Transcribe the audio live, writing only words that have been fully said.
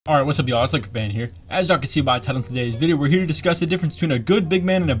Alright, what's up y'all, it's LakerFan here. As y'all can see by the title of today's video, we're here to discuss the difference between a good big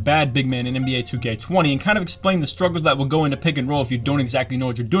man and a bad big man in NBA2K20 and kind of explain the struggles that will go into pick and roll if you don't exactly know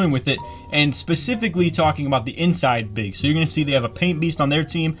what you're doing with it, and specifically talking about the inside big. So you're going to see they have a paint beast on their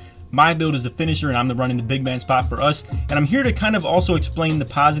team. My build is the finisher and I'm the running the big man spot for us, and I'm here to kind of also explain the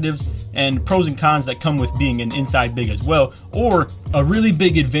positives and pros and cons that come with being an inside big as well, or a really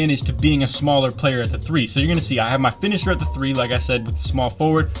big advantage to being a smaller player at the 3. So you're going to see I have my finisher at the 3, like I said, with the small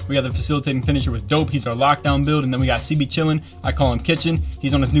forward. We got the facilitating finisher with Dope, he's our lockdown build, and then we got CB chillin', I call him Kitchen.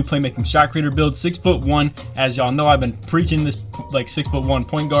 He's on his new playmaking shot creator build, 6'1". As y'all know, I've been preaching this like 6'1"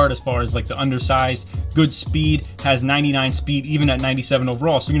 point guard as far as like the undersized, good speed, has 99 speed even at 97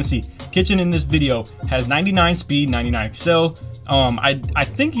 overall. So you're going to see Kitchen in this video has 99 speed, 99 XL. I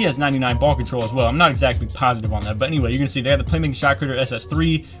think he has 99 ball control as well. I'm not exactly positive on that, but anyway, you're gonna see they have the playmaking shot creator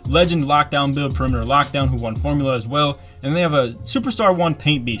SS3, legend lockdown build, perimeter lockdown, who won formula as well, and they have a superstar 1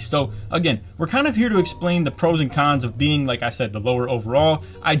 paint beast. So again, we're kind of here to explain the pros and cons of being, like I said, the lower overall.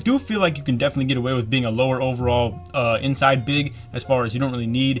 I do feel like you can definitely get away with being a lower overall inside big, as far as you don't really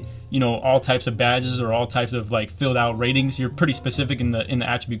need, you know, all types of badges or all types of like filled out ratings. You're pretty specific in the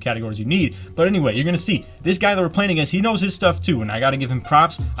attribute categories you need. But anyway, you're gonna see this guy that we're playing against, he knows his stuff too, and I gotta give him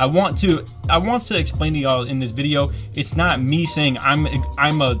props. I want to explain to y'all in this video, it's not me saying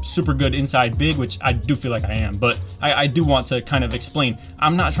I'm a super good inside big, which I do feel like I am, but I do want to kind of explain.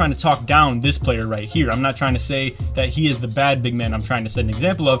 I'm not trying to talk down this player right here. I'm not trying to say that he is the bad big man I'm trying to set an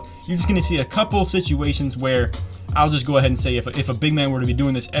example of. You're just gonna see a couple situations where I'll just go ahead and say if a big man were to be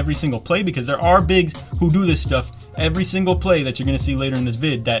doing this every single play, because there are bigs who do this stuff every single play that you're going to see later in this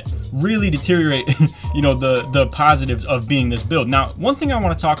vid that really deteriorate you know, the positives of being this build. Now, one thing I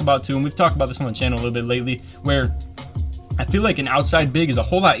want to talk about too, and we've talked about this on the channel a little bit lately, where I feel like an outside big is a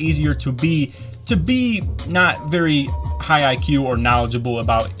whole lot easier to be not very high IQ or knowledgeable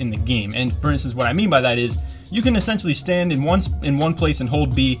about in the game. And for instance, what I mean by that is you can essentially stand in one place and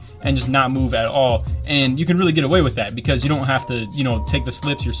hold B and just not move at all, and you can really get away with that because you don't have to, you know, take the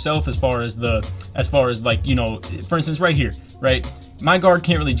slips yourself as far as like, you know, for instance right here, right? My guard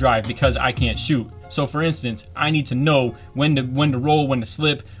can't really drive because I can't shoot. So for instance, I need to know when to roll, when to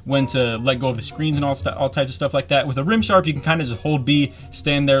slip, when to let go of the screens and all types of stuff like that. With a rim sharp, you can kind of just hold B,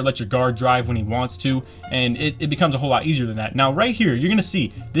 stand there, let your guard drive when he wants to, and it becomes a whole lot easier than that. Now right here, you're gonna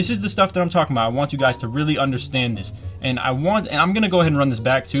see, this is the stuff that I'm talking about. I want you guys to really understand this, and I'm gonna go ahead and run this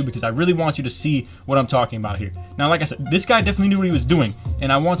back too, because I really want you to see what I'm talking about here. Now, like I said, this guy definitely knew what he was doing,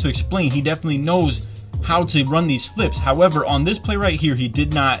 and I want to explain, he definitely knows how to run these slips. However, on this play right here, he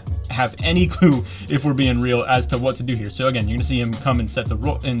did not have any clue, if we're being real, as to what to do here. So again, you're gonna see him come and set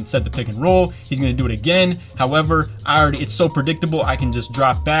the pick and roll. He's gonna do it again. However, it's so predictable, I can just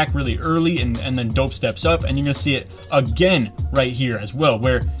drop back really early and then Dope steps up, and you're gonna see it again right here as well,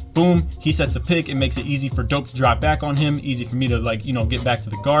 where boom, he sets the pick. It makes it easy for Dope to drop back on him, easy for me to, like, you know, get back to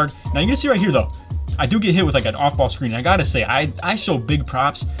the guard. Now you're gonna see right here though, I do get hit with like an off-ball screen. I gotta say, I show big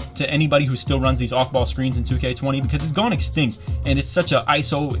props to anybody who still runs these off-ball screens in 2K20, because it's gone extinct and it's such a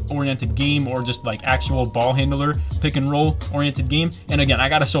ISO-oriented game, or just like actual ball handler, pick and roll oriented game. And again, I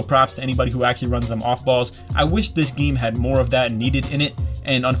gotta show props to anybody who actually runs them off balls. I wish this game had more of that needed in it,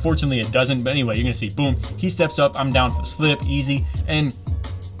 and unfortunately it doesn't. But anyway, you're gonna see, boom, he steps up, I'm down for the slip, easy. And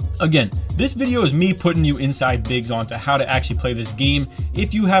again, this video is me putting you inside bigs onto how to actually play this game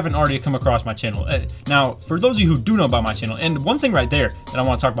if you haven't already come across my channel. Now, for those of you who do know about my channel, and one thing right there that I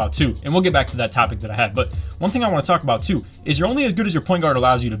want to talk about too, and we'll get back to that topic that I had, but one thing I want to talk about too is you're only as good as your point guard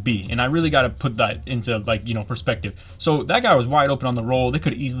allows you to be, and I really got to put that into, like, you know, perspective. So that guy was wide open on the roll. They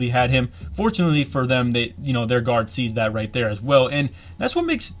could have easily had him. Fortunately for them, they, you know, their guard sees that right there as well, and that's what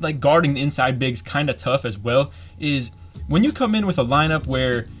makes like guarding the inside bigs kind of tough as well, is when you come in with a lineup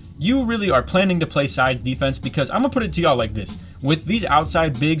where you really are planning to play sides defense. Because I'm gonna put it to y'all like this, with these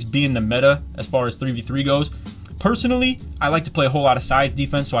outside bigs being the meta as far as 3v3 goes, personally, I like to play a whole lot of sides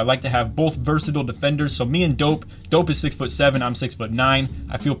defense, so I like to have both versatile defenders. So me and Dope is 6'7", I'm 6'9".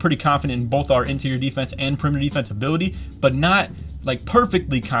 I feel pretty confident in both our interior defense and perimeter defense ability, but not like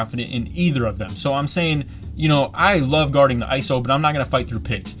perfectly confident in either of them. So I'm saying, you know, I love guarding the ISO, but I'm not gonna fight through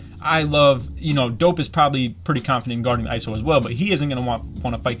picks. I love, you know, Dope is probably pretty confident in guarding the ISO as well, but he isn't going to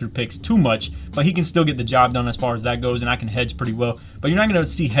want to fight through picks too much, but he can still get the job done as far as that goes, and I can hedge pretty well. But you're not going to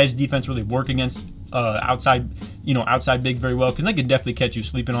see hedge defense really work against outside bigs very well, because they could definitely catch you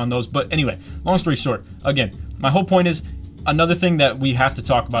sleeping on those. But anyway, long story short, again, my whole point is, another thing that we have to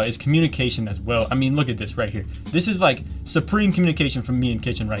talk about is communication as well. I mean, look at this right here. This is like supreme communication from me and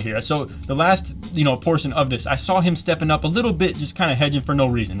Kitchen right here. So the last, portion of this, I saw him stepping up a little bit, just kind of hedging for no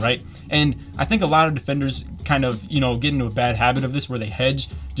reason, right? And I think a lot of defenders kind of, get into a bad habit of this where they hedge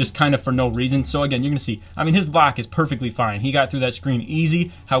just kind of for no reason. So again, you're going to see, I mean, his block is perfectly fine. He got through that screen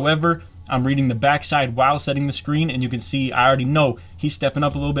easy. However, I'm reading the backside while setting the screen, and you can see I already know he's stepping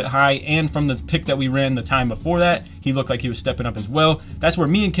up a little bit high, and from the pick that we ran the time before that, he looked like he was stepping up as well. That's where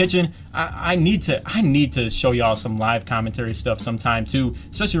me and Kitchen, I need to show y'all some live commentary stuff sometime too,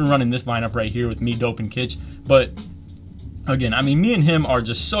 especially when running this lineup right here with me, Dope, and Kitch. But again, I mean, me and him are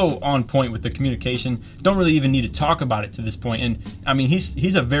just so on point with the communication. Don't really even need to talk about it to this point. And I mean,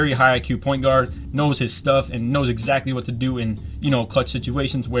 he's a very high IQ point guard, knows his stuff, and knows exactly what to do in, clutch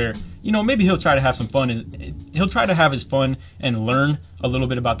situations where, maybe he'll try to have some fun. He'll try to have his fun and learn a little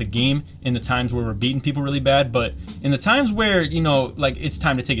bit about the game in the times where we're beating people really bad. But in the times where, like it's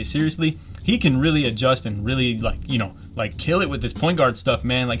time to take it seriously, he can really adjust and really kill it with this point guard stuff,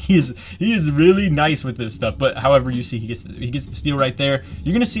 man. Like he is really nice with this stuff. But however, you see he gets the steal right there.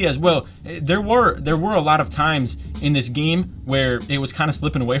 You're gonna see as well, there were a lot of times in this game where it was kind of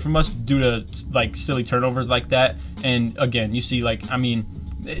slipping away from us due to like silly turnovers like that. And again, you see, like, I mean,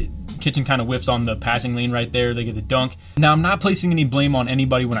 Kitchen kind of whiffs on the passing lane right there. They get the dunk. Now, I'm not placing any blame on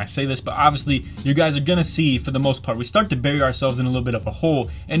anybody when I say this, but obviously you guys are gonna see, for the most part, we start to bury ourselves in a little bit of a hole,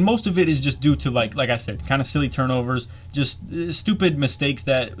 and most of it is just due to like I said, kind of silly turnovers, just stupid mistakes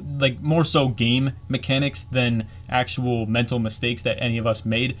that, like, more so game mechanics than actual mental mistakes that any of us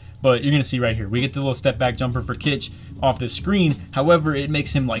made. But you're gonna see right here, we get the little step back jumper for Kitch off the screen. However, it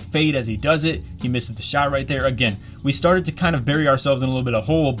makes him like fade as he does it. He misses the shot right there. Again, we started to kind of bury ourselves in a little bit of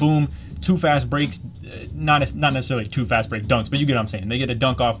hole. Boom, 2 fast breaks, not necessarily 2 fast break dunks, but you get what I'm saying. They get a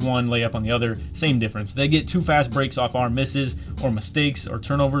dunk off one, layup on the other, same difference. They get 2 fast breaks off our misses or mistakes or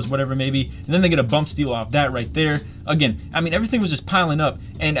turnovers, whatever it may be, and then they get a bump steal off that right there. Again, I mean, everything was just piling up,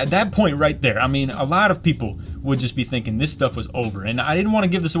 and at that point right there, I mean, a lot of people would just be thinking this stuff was over, and I didn't want to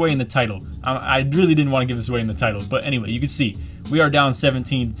give this away in the title. I really didn't want to give this away in the title, but anyway, you can see we are down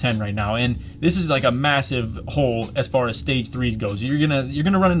 17-10 right now, and this is like a massive hole as far as stage 3s goes. You're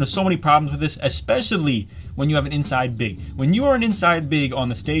gonna run into so many problems with this, especially when you have an inside big. When you are an inside big on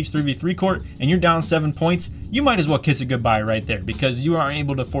the stage 3v3 court and you're down 7 points, you might as well kiss it goodbye right there, because you aren't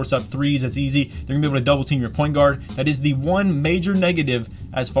able to force up threes as easy. They're gonna be able to double team your point guard. That is the one major negative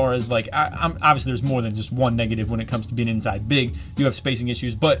as far as, like, obviously there's more than just one negative when it comes to being inside big. You have spacing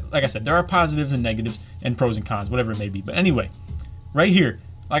issues, but like I said, there are positives and negatives and pros and cons, whatever it may be. But anyway, right here,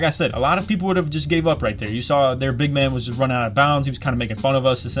 like I said, a lot of people would have just gave up right there. You saw their big man was just running out of bounds. He was kind of making fun of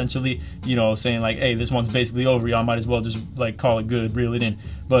us, essentially, saying like, hey, this one's basically over. Y'all might as well just like call it good, reel it in.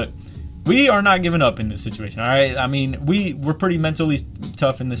 But we are not giving up in this situation, all right? I mean, we're pretty mentally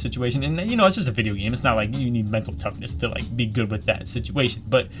tough in this situation, and it's just a video game. It's not like you need mental toughness to like be good with that situation.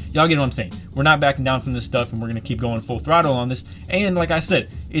 But y'all get what I'm saying. We're not backing down from this stuff, and we're gonna keep going full throttle on this. And like I said,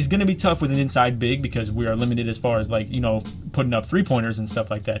 it's gonna be tough with an inside big because we are limited as far as like putting up 3-pointers and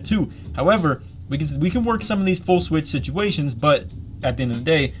stuff like that too. However, we can work some of these full switch situations, but at the end of the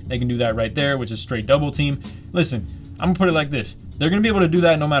day, they can do that right there, which is straight double team. Listen, I'm gonna put it like this. They're gonna be able to do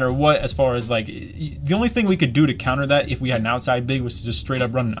that no matter what, as far as like, the only thing we could do to counter that if we had an outside big was to just straight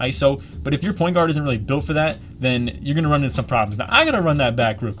up run an ISO. But if your point guard isn't really built for that, then you're gonna run into some problems. Now, I gotta run that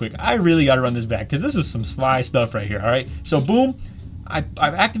back real quick. I really gotta run this back because this was some sly stuff right here, all right? So boom, I've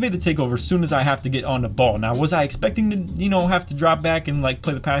activated the takeover as soon as I have to get on the ball. Now, was I expecting to, have to drop back and like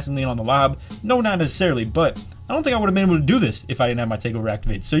play the passing lane on the lob? No, not necessarily, but I don't think I would have been able to do this if I didn't have my takeover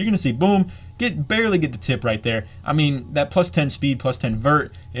activated. So you're gonna see, boom, barely get the tip right there. I mean, that +10 speed, +10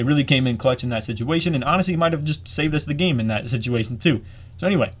 vert, it really came in clutch in that situation, and honestly, might have just saved us the game in that situation too. So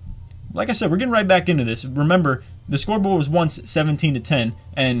anyway, like I said, we're getting right back into this. Remember, the scoreboard was once 17-10,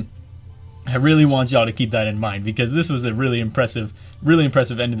 and I really want y'all to keep that in mind because this was a really impressive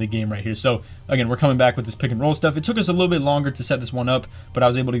end of the game right here. So again, we're coming back with this pick and roll stuff. It took us a little bit longer to set this one up, but I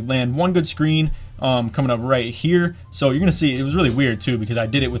was able to land one good screen coming up right here. So you're gonna see it was really weird too because I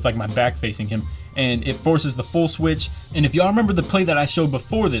did it with like my back facing him, and it forces the full switch. And if y'all remember the play that I showed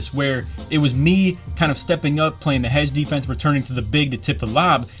before this, where it was me kind of stepping up, playing the hedge defense, returning to the big to tip the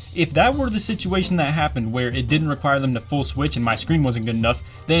lob, if that were the situation that happened where it didn't require them to full switch and my screen wasn't good enough,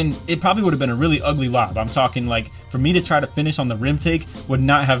 then it probably would have been a really ugly lob. I'm talking like, for me to try to finish on the rim take would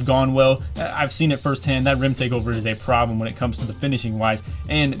not have gone well. I've seen it firsthand. That rim takeover is a problem when it comes to the finishing wise,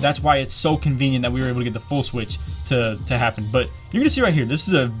 and that's why it's so convenient that we were able to get the full switch to happen. But you're gonna see right here, this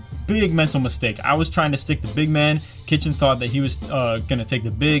is a big mental mistake. I was trying to stick the big man. Kitchen thought that he was gonna take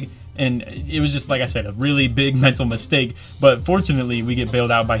the big, and it was just, like I said, a really big mental mistake. But fortunately, we get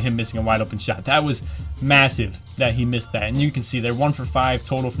bailed out by him missing a wide open shot. That was massive that he missed that, and you can see they're 1 for 5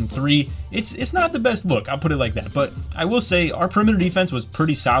 total from 3. It's not the best look, I'll put it like that, but I will say our perimeter defense was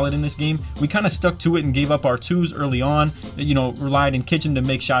pretty solid in this game. We kind of stuck to it and gave up our 2s early on, you know, relied in kitchen to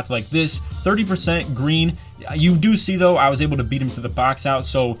make shots like this. 30% green. You do see though, I was able to beat him to the box out,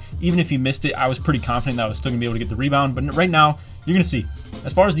 so even if he missed it, I was pretty confident that I was still gonna be able to get the rebound. But right now, you're gonna see,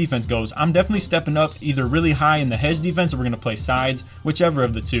 as far as defense goes, I'm definitely stepping up either really high in the hedge defense, or we're gonna play sides, whichever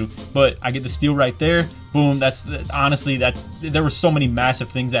of the two. But I get the steal right there. Boom. That's honestly, there were so many massive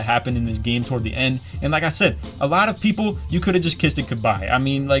things that happened in this game toward the end, and like I said, a lot of people, you could have just kissed it goodbye. I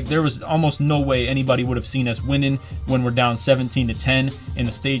mean, like, there was almost no way anybody would have seen us winning when we're down 17-10 in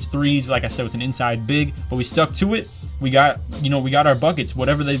the stage 3s, like I said, with an inside big, but we stuck to it. We got, you know, we got our buckets,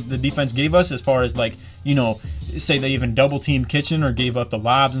 whatever the defense gave us, as far as, like, you know, say they even double team kitchen or gave up the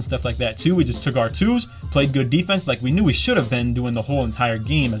lobs and stuff like that too. We just took our 2s, played good defense like we knew we should have been doing the whole entire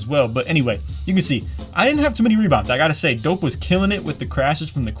game as well. But anyway, you can see I didn't have too many rebounds. I gotta say, Dope was killing it with the crashes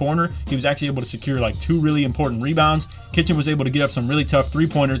from the corner. He was actually able to secure like 2 really important rebounds. Kitchen was able to get up some really tough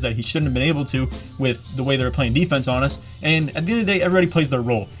 3-pointers that he shouldn't have been able to with the way they were playing defense on us. And at the end of the day, everybody plays their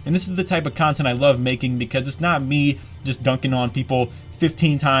role, and this is the type of content I love making, because it's not me just dunking on people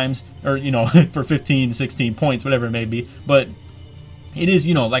 15 times, or, you know, for 15, 16 points, whatever it may be, but it is,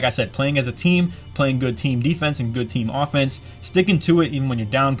 you know, like I said, playing as a team, playing good team defense and good team offense, sticking to it even when you're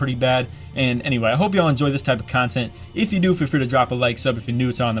down pretty bad. And anyway, I hope y'all enjoy this type of content. If you do, feel free to drop a like, sub if you're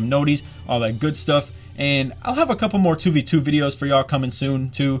new, turn on them noties, all that good stuff. And I'll have a couple more 2v2 videos for y'all coming soon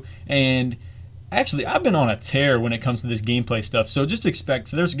too. And actually, I've been on a tear when it comes to this gameplay stuff, so just expect,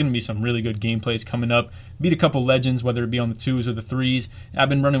 so there's going to be some really good gameplays coming up. Beat a couple legends, whether it be on the 2s or the 3s. I've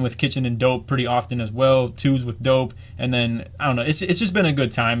been running with Kitchen and Dope pretty often as well, 2s with Dope, and then, I don't know, it's just been a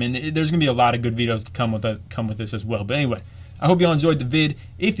good time, and there's going to be a lot of good videos to come with this as well. But anyway, I hope y'all enjoyed the vid.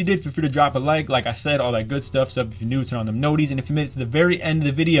 If you did, feel free to drop a like I said, all that good stuff. Sub if you're new, turn on them noties, and if you made it to the very end of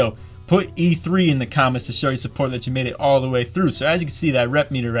the video, put E3 in the comments to show your support that you made it all the way through. So as you can see, that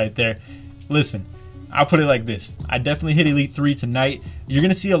rep meter right there, listen, I'll put it like this. I definitely hit Elite 3 tonight. You're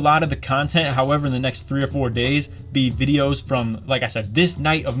going to see a lot of the content, however, in the next 3 or 4 days, be videos from, like I said, this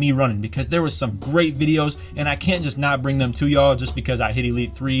night of me running, because there was some great videos, and I can't just not bring them to y'all just because I hit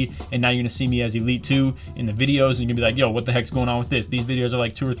Elite 3, and now you're going to see me as Elite 2 in the videos, and you're going to be like, yo, what the heck's going on with this? These videos are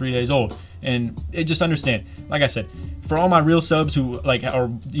like 2 or 3 days old. And just understand, like I said, for all my real subs who, like, are,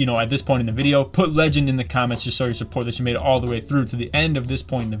 you know, at this point in the video, put legend in the comments to show your support that you made it all the way through to the end of this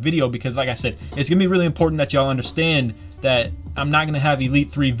point in the video, because like I said, it's going to be really important that y'all understand that I'm not going to have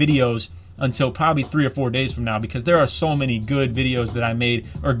Elite 3 videos until probably 3 or 4 days from now, because there are so many good videos that I made,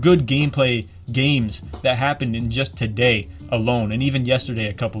 or good gameplay games that happened in just today alone, and even yesterday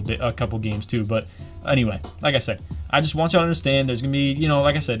a couple games too. But anyway, like I said, I just want y'all to understand there's gonna be, you know,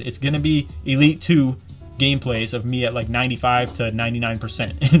 like I said, it's gonna be Elite 2 gameplays of me at like 95 to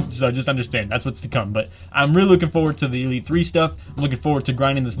 99%. So just understand that's what's to come. But I'm really looking forward to the Elite 3 stuff. I'm looking forward to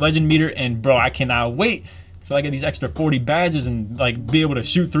grinding this legend meter, and bro, I cannot wait till I get these extra 40 badges and like be able to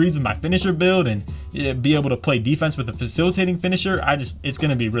shoot 3s with my finisher build, and be able to play defense with a facilitating finisher. It's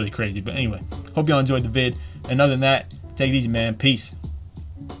gonna be really crazy. But anyway, hope y'all enjoyed the vid, and other than that, take it easy, man. Peace.